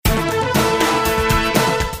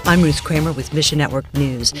I'm Ruth Kramer with Mission Network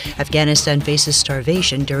News. Afghanistan faces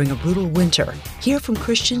starvation during a brutal winter. Hear from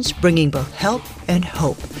Christians bringing both help and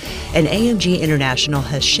hope. And AMG International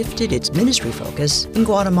has shifted its ministry focus in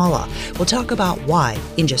Guatemala. We'll talk about why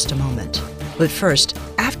in just a moment. But first,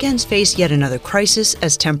 Afghans face yet another crisis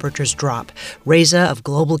as temperatures drop. Reza of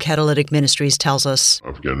Global Catalytic Ministries tells us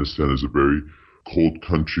Afghanistan is a very cold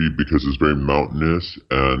country because it's very mountainous,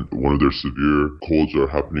 and one of their severe colds are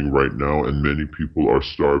happening right now, and many people are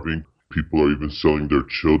starving. People are even selling their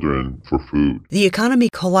children for food. The economy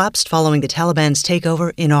collapsed following the Taliban's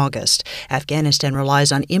takeover in August. Afghanistan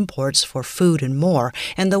relies on imports for food and more,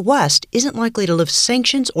 and the West isn't likely to lift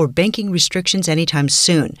sanctions or banking restrictions anytime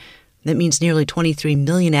soon. That means nearly 23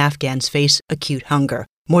 million Afghans face acute hunger.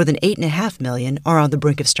 More than 8.5 million are on the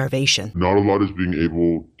brink of starvation. Not a lot is being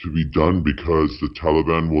able to be done because the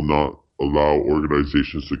Taliban will not allow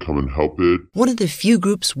organizations to come and help it. One of the few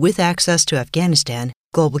groups with access to Afghanistan,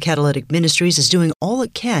 Global Catalytic Ministries is doing all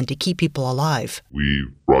it can to keep people alive. We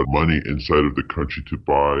brought money inside of the country to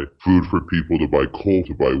buy food for people, to buy coal,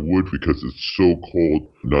 to buy wood, because it's so cold.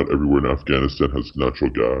 Not everywhere in Afghanistan has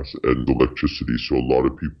natural gas and electricity, so a lot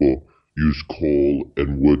of people use coal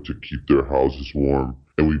and wood to keep their houses warm.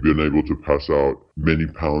 And we've been able to pass out many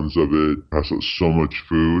pounds of it, pass out so much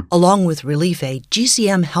food. Along with relief aid,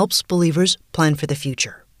 GCM helps believers plan for the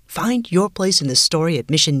future. Find your place in the story at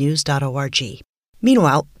missionnews.org.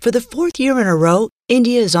 Meanwhile, for the fourth year in a row,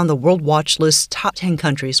 India is on the World Watch List's top 10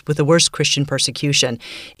 countries with the worst Christian persecution.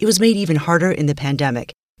 It was made even harder in the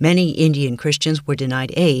pandemic. Many Indian Christians were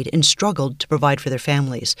denied aid and struggled to provide for their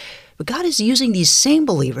families. But God is using these same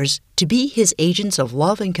believers to be His agents of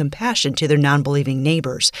love and compassion to their non-believing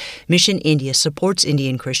neighbors. Mission India supports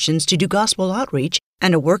Indian Christians to do gospel outreach,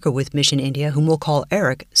 and a worker with Mission India, whom we'll call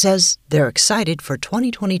Eric, says they're excited for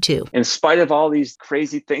 2022. In spite of all these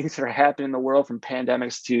crazy things that are happening in the world, from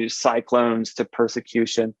pandemics to cyclones to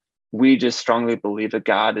persecution, we just strongly believe that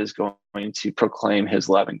God is going to proclaim His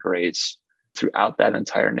love and grace throughout that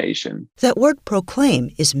entire nation. That word proclaim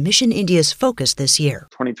is Mission India's focus this year.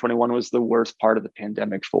 2021 was the worst part of the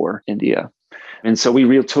pandemic for India. And so we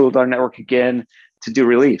retooled our network again to do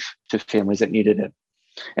relief to families that needed it.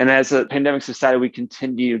 And as a pandemic society, we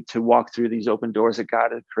continued to walk through these open doors that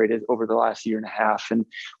God had created over the last year and a half. And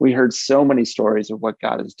we heard so many stories of what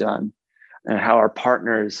God has done and how our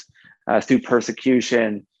partners through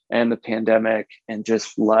persecution and the pandemic and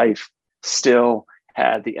just life still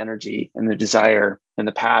had the energy and the desire and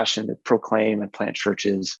the passion to proclaim and plant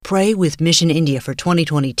churches. Pray with Mission India for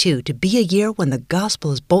 2022 to be a year when the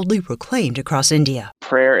gospel is boldly proclaimed across India.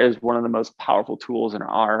 Prayer is one of the most powerful tools in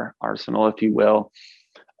our arsenal, if you will,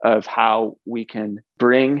 of how we can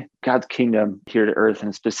bring God's kingdom here to earth,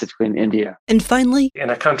 and specifically in India. And finally, in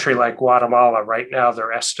a country like Guatemala, right now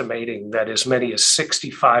they're estimating that as many as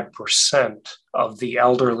 65% of the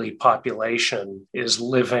elderly population is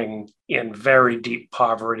living in very deep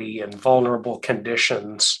poverty and vulnerable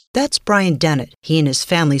conditions. That's Brian Dennett. He and his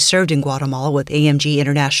family served in Guatemala with AMG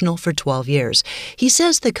International for 12 years. He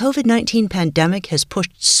says the COVID-19 pandemic has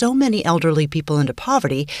pushed so many elderly people into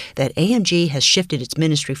poverty that AMG has shifted its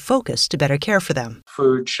ministry focus to better care for them.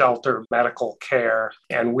 Food, shelter, medical care,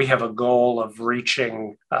 and we have a goal of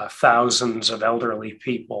reaching thousands of elderly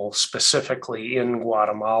people specifically in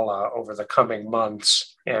Guatemala over the coming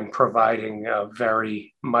months and providing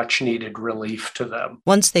very much needed relief to them.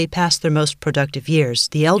 Once they pass their most productive years,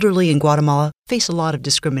 the elderly in Guatemala face a lot of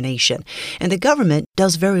discrimination, and the government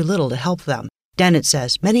does very little to help them. Dennett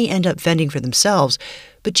says many end up fending for themselves,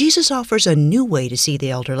 but Jesus offers a new way to see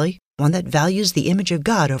the elderly, one that values the image of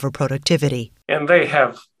God over productivity. And they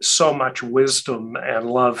have so much wisdom and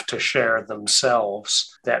love to share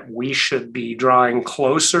themselves that we should be drawing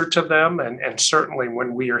closer to them. And certainly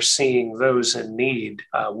when we are seeing those in need,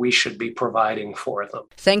 we should be providing for them.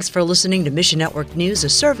 Thanks for listening to Mission Network News, a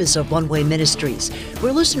service of One Way Ministries.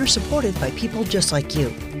 We're listener-supported by people just like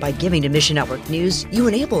you. By giving to Mission Network News, you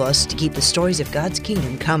enable us to keep the stories of God's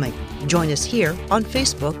kingdom coming. Join us here on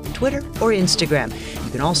Facebook, Twitter, or Instagram.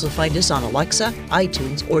 You can also find us on Alexa,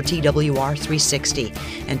 iTunes, or TWR 360.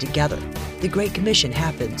 And together, the Great Commission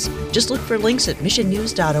happens. Just look for links at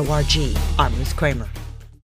missionnews.org. I'm Ruth Kramer.